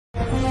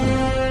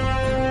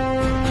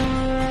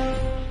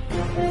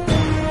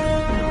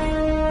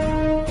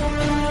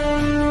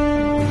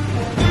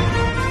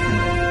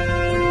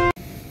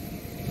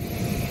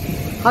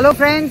Hello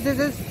friends, this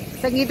is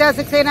Sangeeta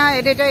Saxena,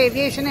 editor,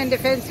 Aviation and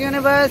Defence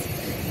Universe,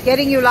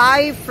 getting you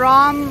live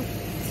from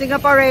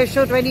Singapore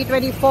Airshow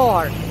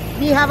 2024.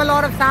 We have a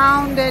lot of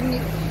sound and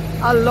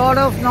a lot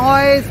of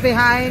noise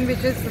behind,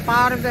 which is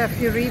part of the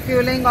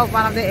refueling of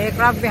one of the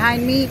aircraft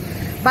behind me.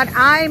 But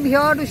I'm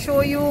here to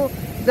show you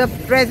the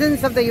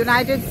presence of the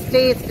United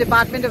States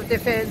Department of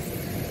Defense,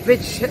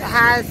 which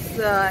has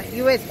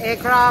US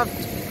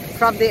aircraft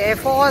from the Air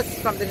Force,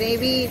 from the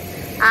Navy,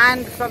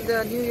 and from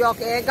the New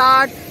York Air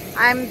Guard.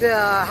 I'm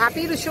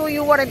happy to show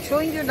you what I'm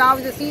showing you now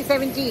is the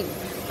C-17.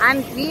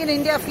 And we in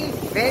India feel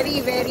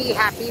very, very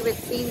happy with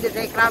seeing this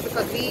aircraft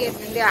because we in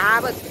India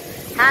have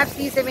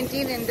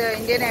C-17 in the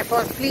Indian Air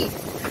Force fleet.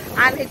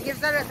 And it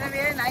gives us a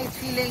very nice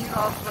feeling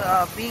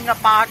of being a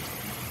part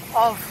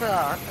of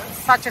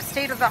such a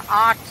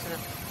state-of-the-art,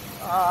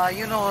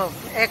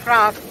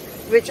 aircraft,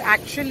 which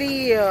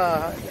actually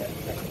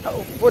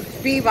would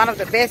be one of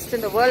the best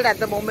in the world at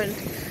the moment.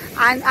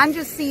 And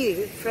just see,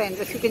 friends,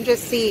 if you can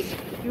just see,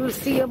 you'll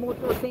see a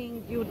motto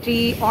saying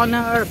duty,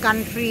 honor,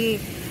 country,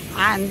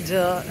 and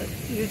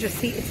you just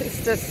see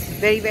it's just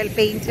very well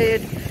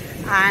painted.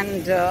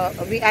 And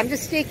I'm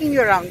just taking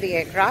you around the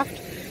aircraft,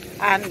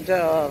 and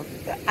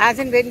as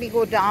and when we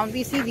go down,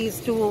 we see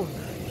these two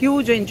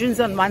huge engines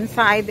on one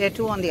side, there are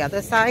two on the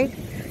other side.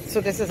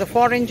 So this is a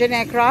 4-engine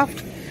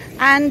aircraft,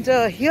 and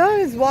here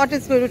is what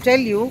is going to tell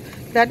you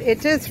that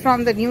it is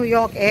from the New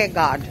York Air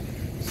Guard.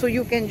 So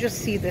you can just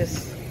see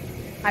this.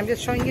 I'm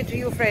just showing it to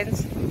you,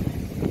 friends.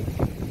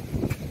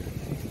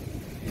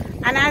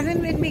 And as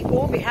in when we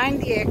go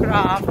behind the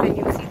aircraft and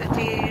you see the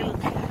tail,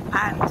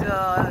 and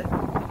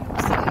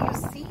you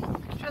see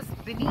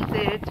just beneath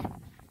it,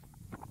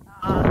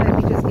 let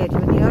me just get you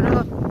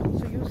nearer.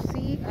 So you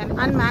see an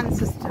unmanned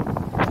system,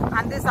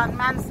 and this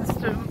unmanned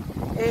system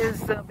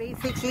is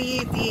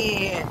basically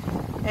the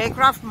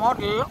aircraft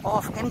model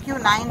of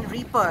MQ-9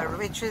 Reaper,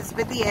 which is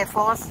with the Air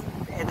Force,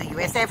 the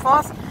US Air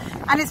Force,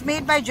 and it's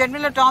made by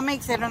General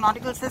Atomics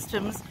Aeronautical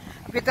Systems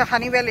with a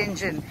Honeywell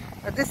engine.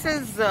 This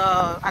is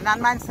an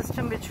unmanned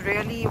system which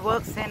really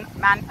works in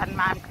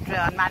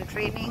unmanned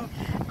training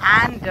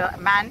and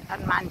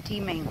manned-unmanned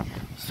teaming.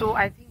 So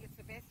I think it's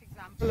the best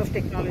example of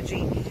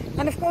technology.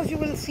 And of course you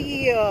will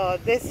see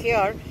this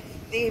here.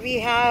 We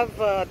have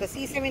the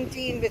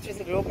C-17, which is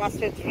the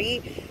Globemaster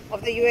 3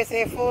 of the US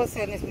Air Force,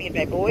 and is made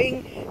by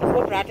Boeing,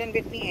 4 Pratt &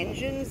 Whitney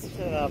engines,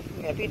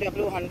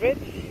 PW100,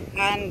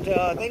 and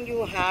then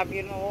you have,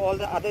 all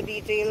the other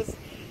details,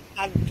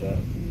 and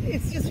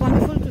it's just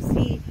wonderful to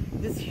see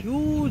this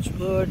huge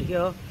bird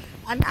here.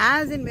 And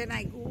as in when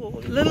I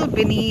go a little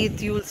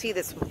beneath, you will see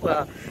this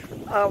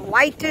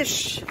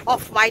off-whitish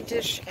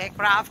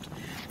aircraft,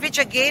 which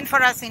again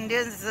for us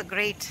Indians is a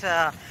great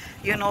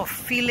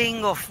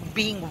feeling of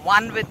being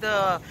one with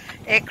the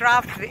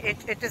aircraft.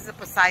 It is the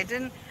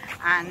Poseidon,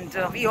 and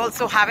we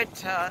also have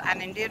it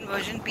an Indian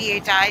version,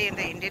 P8I, in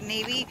the Indian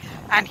Navy,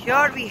 and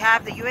here we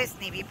have the US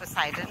Navy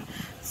Poseidon.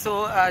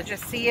 So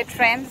just see it,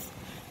 friends.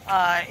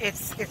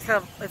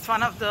 It's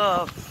one of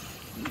the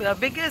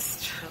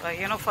biggest,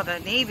 for the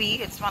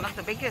Navy. It's one of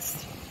the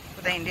biggest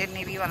for the Indian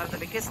Navy, one of the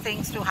biggest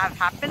things to have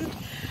happened.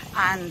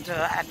 And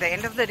at the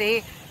end of the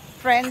day,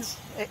 friends,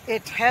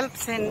 it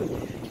helps in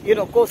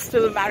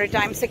coastal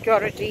maritime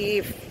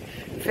security,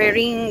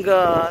 ferrying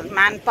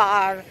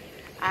manpower,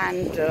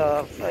 and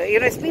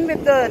it's been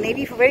with the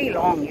Navy for very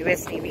long,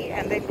 US Navy,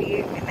 and then we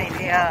in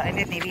the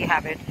Indian Navy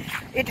have it.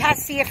 It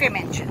has CFM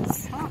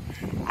engines,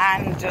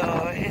 and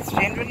it's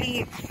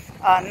generally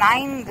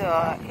 9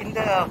 in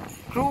the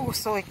crew,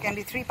 so it can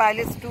be 3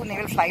 pilots, 2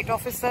 naval flight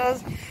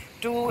officers,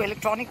 2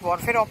 electronic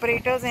warfare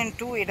operators, and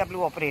 2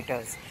 AW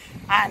operators.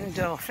 And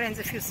friends,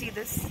 if you see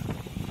this,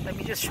 let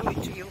me just show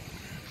it to you.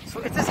 So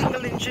it's a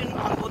single engine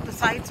on both the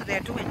sides, so there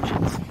are 2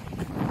 engines.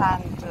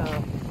 And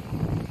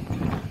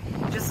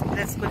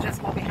let's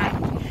just go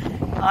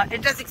behind.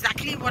 It does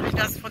exactly what it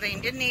does for the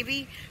Indian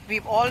Navy.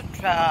 We've all,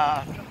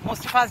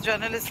 most of us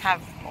journalists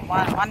have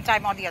one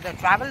time or the other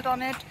traveled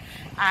on it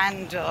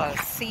and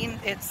seen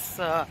its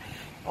a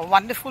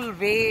wonderful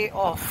way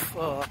of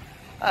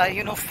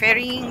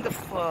ferrying the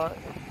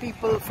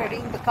people,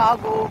 ferrying the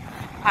cargo,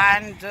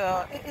 and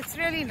it's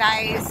really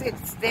nice.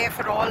 It's there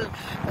for all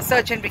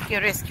search and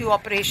rescue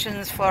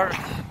operations,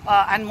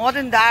 and more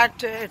than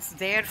that, it's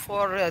there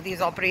for these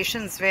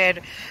operations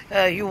where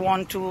you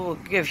want to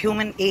give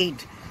human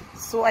aid.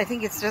 So I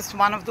think it's just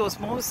one of those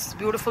most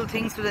beautiful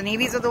things to the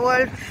navies of the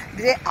world.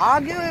 They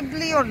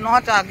arguably or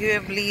not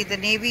arguably, the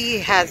Navy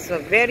has a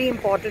very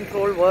important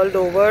role world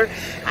over.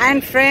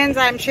 And friends,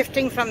 I'm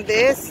shifting from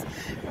this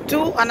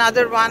to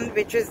another one,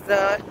 which is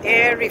the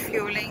Air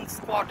Refueling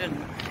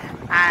Squadron.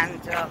 And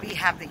we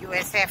have the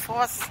US Air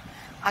Force.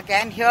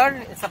 Again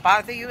here, it's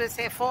about the US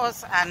Air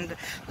Force. And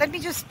let me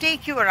just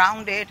take you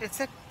around it. It's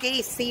a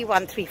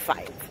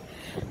KC-135.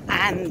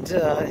 And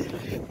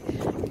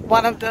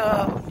one of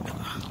the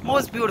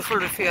most beautiful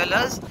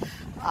refuelers,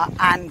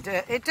 and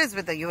it is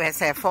with the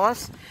US Air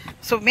Force,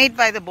 so made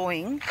by the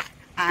Boeing,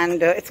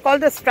 and it's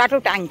called the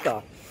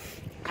Stratotanker,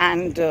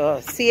 and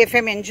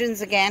CFM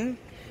engines again,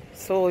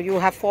 So you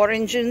have 4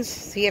 engines,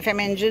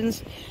 CFM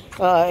engines.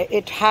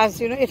 It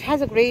has, it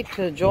has a great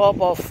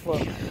job of,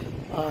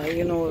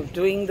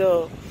 doing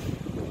the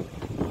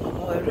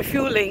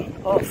refueling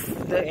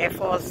of the Air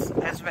Force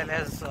as well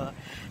as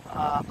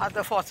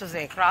other forces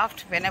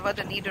aircraft whenever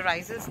the need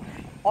arises.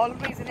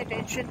 Always in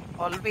attention,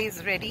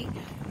 always ready,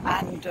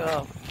 and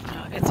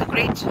it's a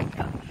great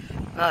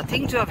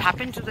thing to have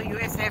happened to the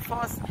US Air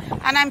Force,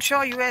 and I'm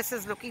sure US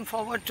is looking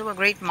forward to a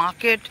great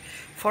market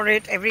for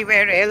it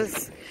everywhere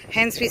else.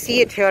 Hence we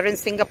see it here in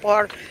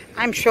Singapore.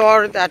 I'm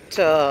sure that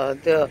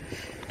the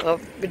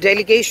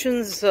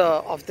delegations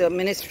of the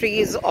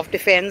ministries of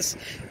defense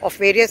of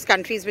various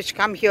countries which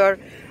come here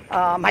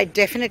might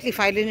definitely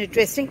find it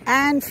interesting.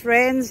 And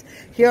friends,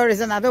 here is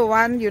another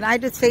one,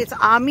 United States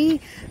Army,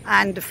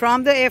 and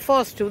from the Air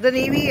Force to the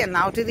Navy and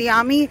now to the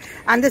Army,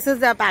 and this is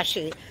the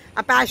Apache.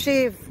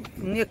 Apache,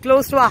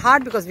 close to our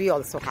heart because we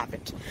also have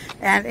it.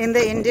 And in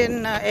the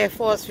Indian Air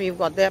Force, we've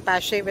got the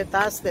Apache with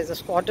us. There's a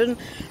squadron,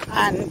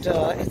 and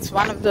it's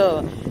one of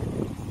the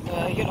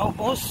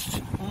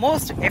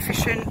most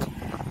efficient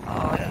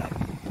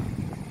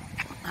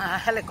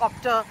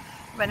helicopter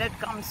when it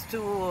comes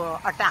to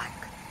attack.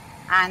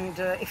 And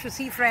if you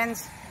see,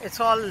 friends,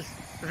 it's all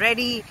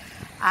ready,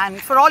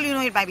 and for all you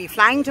know, it might be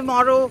flying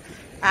tomorrow.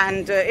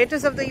 And it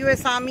is of the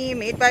US Army,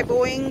 made by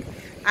Boeing,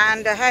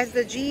 and has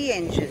the GE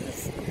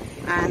engines.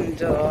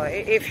 And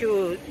if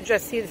you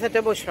just see, it's a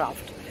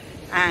turboshaft,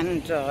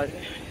 and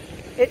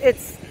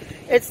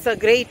it's a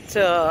great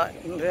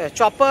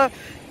chopper.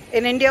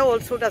 In India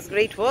also does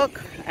great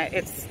work.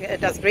 It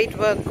does great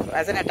work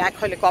as an attack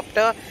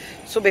helicopter.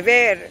 So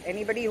beware,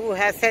 anybody who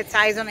has set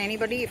eyes on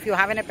anybody, if you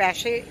have an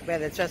Apache,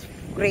 well, it's just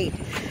great.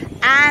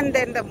 And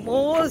then the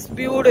most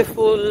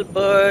beautiful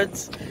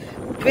birds,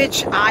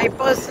 which I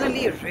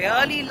personally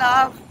really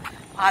love,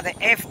 are the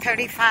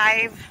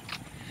F-35,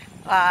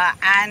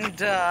 and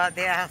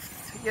they are,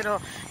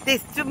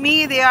 to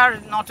me they are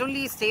not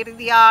only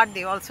state-of-the-art,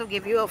 they also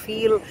give you a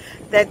feel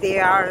that they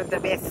are the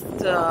best,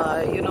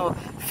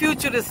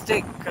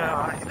 futuristic.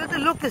 The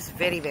look is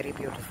very, very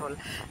beautiful,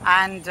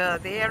 and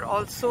they are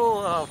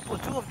also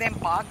 2 of them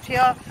parked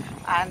here,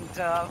 and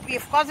we,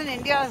 of course, in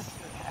India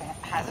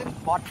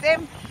hasn't bought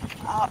them,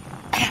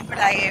 but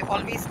I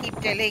always keep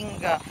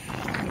telling,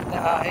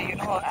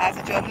 as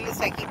a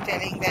journalist, I keep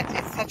telling that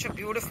it's such a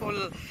beautiful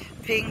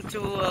thing to,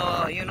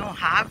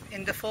 have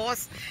in the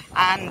force,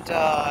 and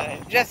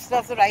just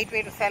that's the right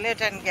way to sell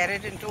it and get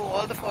it into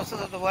all the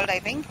forces of the world, I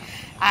think.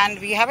 And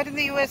we have it in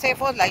the US Air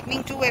Force,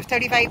 Lightning II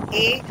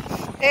F-35A.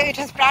 It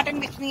has Pratt &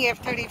 Whitney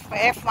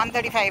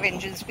F-135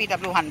 engines,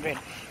 PW100.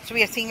 So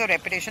we are seeing a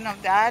repetition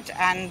of that,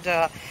 and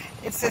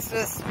it's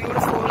just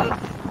beautiful.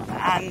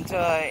 And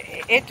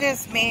it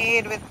is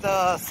made with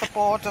the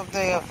support of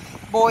the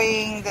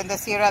Boeing, then the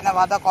Sierra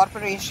Nevada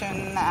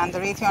Corporation, and the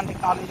Raytheon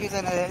Technologies,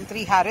 and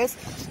L3 Harris.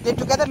 They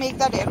together make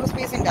that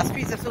Aerospace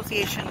Industries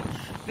Association,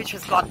 which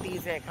has got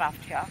these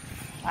aircraft here.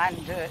 And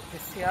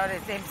this year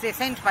they're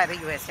sent by the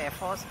US Air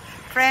Force.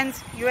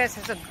 Friends, US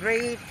has a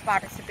great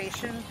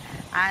participation,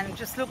 and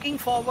just looking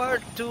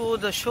forward to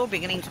the show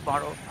beginning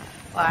tomorrow.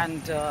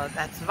 And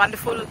that's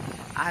wonderful.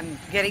 And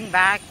getting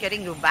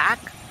you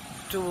back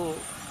to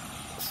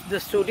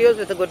the studios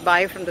with a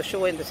goodbye from the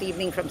show in this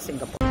evening from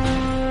Singapore.